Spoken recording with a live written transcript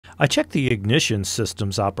I check the ignition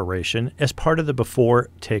system's operation as part of the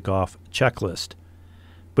before takeoff checklist.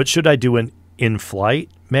 But should I do an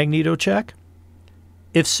in-flight magneto check?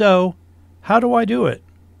 If so, how do I do it?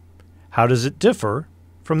 How does it differ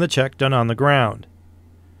from the check done on the ground?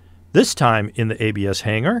 This time in the ABS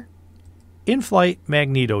Hangar, in-flight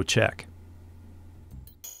magneto check.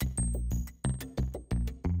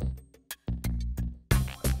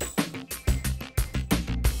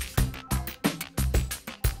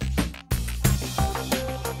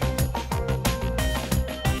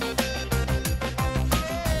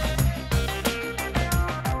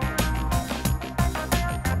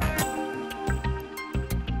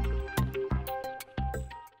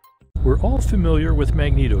 We're all familiar with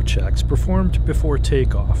magneto checks performed before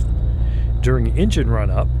takeoff. During engine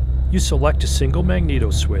run-up, you select a single magneto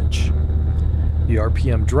switch. The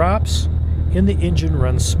RPM drops and the engine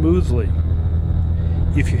runs smoothly.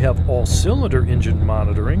 If you have all-cylinder engine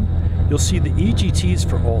monitoring, you'll see the EGTs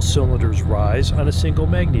for all cylinders rise on a single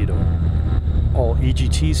magneto. All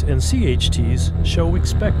EGTs and CHTs show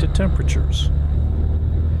expected temperatures.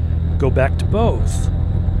 Go back to both.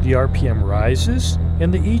 The RPM rises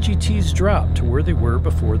and the EGTs drop to where they were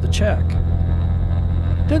before the check.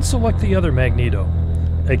 Then select the other magneto.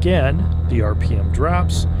 Again, the RPM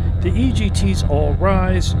drops, the EGTs all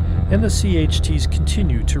rise, and the CHTs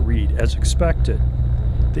continue to read as expected.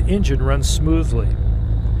 The engine runs smoothly.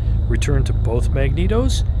 Return to both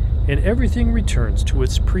magnetos, and everything returns to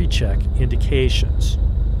its pre-check indications.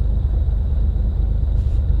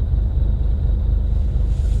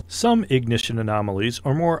 Some ignition anomalies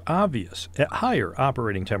are more obvious at higher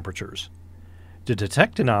operating temperatures. To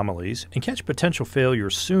detect anomalies and catch potential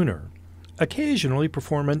failures sooner, occasionally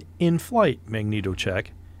perform an in-flight magneto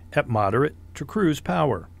check at moderate to cruise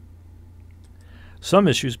power. Some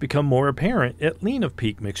issues become more apparent at lean of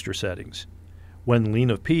peak mixture settings. When lean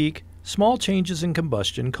of peak, small changes in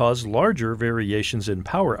combustion cause larger variations in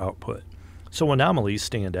power output, so anomalies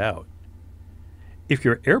stand out. If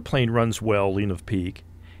your airplane runs well lean of peak,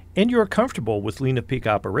 and you are comfortable with lean of peak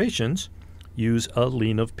operations, use a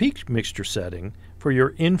lean of peak mixture setting for your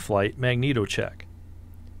in-flight magneto check.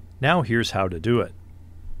 Now here's how to do it.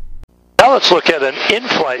 Now let's look at an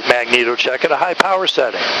in-flight magneto check at a high power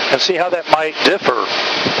setting and see how that might differ,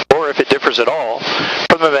 or if it differs at all,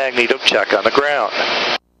 from the magneto check on the ground.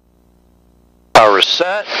 Power is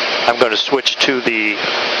set. I'm going to switch to the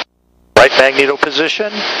right magneto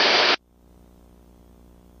position.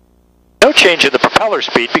 No change in the propeller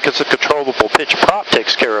speed because the controllable pitch prop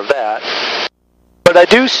takes care of that. But I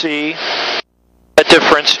do see a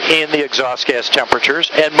difference in the exhaust gas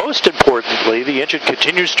temperatures, and most importantly, the engine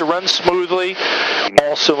continues to run smoothly.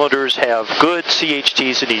 All cylinders have good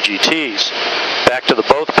CHTs and EGTs. Back to the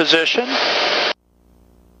both position.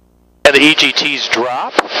 And the EGTs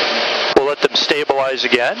drop. We'll let them stabilize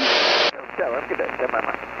again.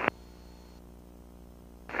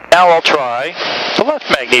 Now I'll try the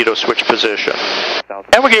left magneto switch position,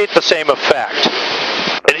 and we get the same effect.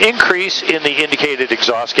 An increase in the indicated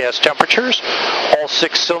exhaust gas temperatures. All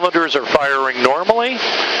 6 cylinders are firing normally.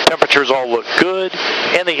 Temperatures all look good,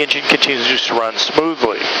 and the engine continues to run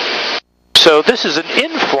smoothly. So this is an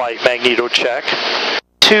in-flight magneto check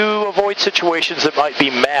to avoid situations that might be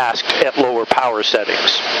masked at lower power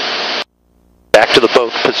settings. Back to the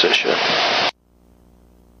both position.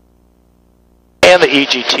 And the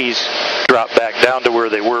EGTs drop back down to where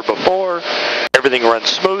they were before. Everything runs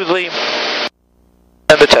smoothly,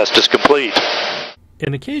 and the test is complete.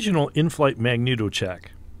 An occasional in-flight magneto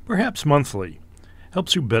check, perhaps monthly,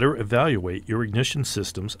 helps you better evaluate your ignition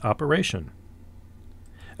system's operation.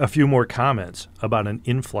 A few more comments about an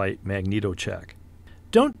in-flight magneto check.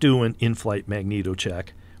 Don't do an in-flight magneto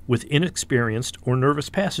check with inexperienced or nervous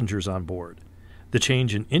passengers on board. The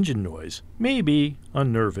change in engine noise may be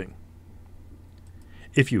unnerving.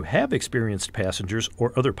 If you have experienced passengers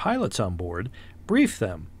or other pilots on board, brief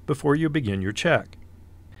them before you begin your check.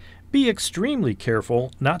 Be extremely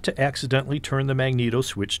careful not to accidentally turn the magneto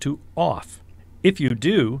switch to off. If you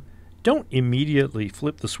do, don't immediately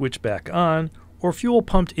flip the switch back on, or fuel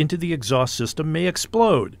pumped into the exhaust system may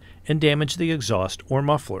explode and damage the exhaust or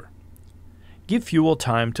muffler. Give fuel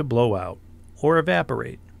time to blow out or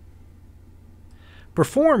evaporate.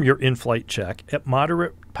 Perform your in-flight check at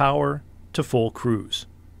moderate power to full cruise.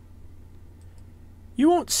 You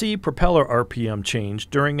won't see propeller RPM change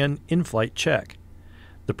during an in-flight check.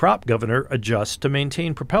 The prop governor adjusts to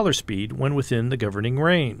maintain propeller speed when within the governing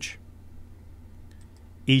range.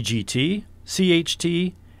 EGT,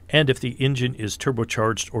 CHT, and if the engine is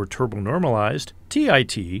turbocharged or turbo-normalized,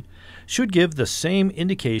 TIT, should give the same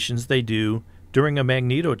indications they do during a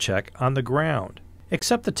magneto check on the ground.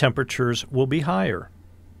 except the temperatures will be higher.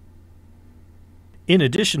 In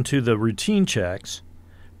addition to the routine checks,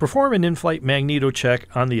 perform an in-flight magneto check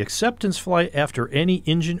on the acceptance flight after any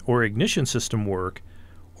engine or ignition system work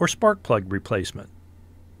or spark plug replacement.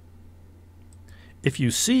 If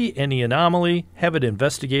you see any anomaly, have it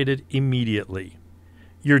investigated immediately.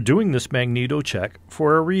 You're doing this magneto check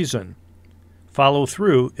for a reason. Follow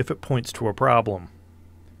through if it points to a problem.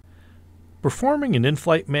 Performing an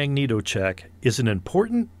in-flight magneto check is an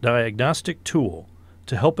important diagnostic tool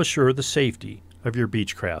to help assure the safety of your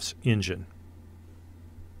Beechcraft's engine.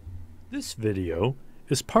 This video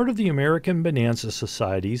is part of the American Bonanza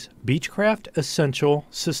Society's Beechcraft Essential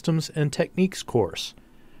Systems and Techniques course,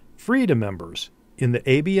 free to members in the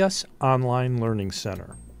ABS Online Learning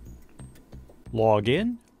Center. Log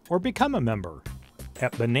in or become a member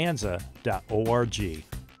at bonanza.org.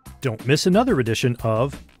 Don't miss another edition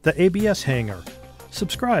of the ABS Hangar.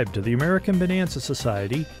 Subscribe to the American Bonanza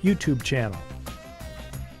Society YouTube channel.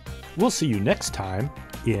 We'll see you next time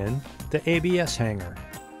in the ABS Hangar.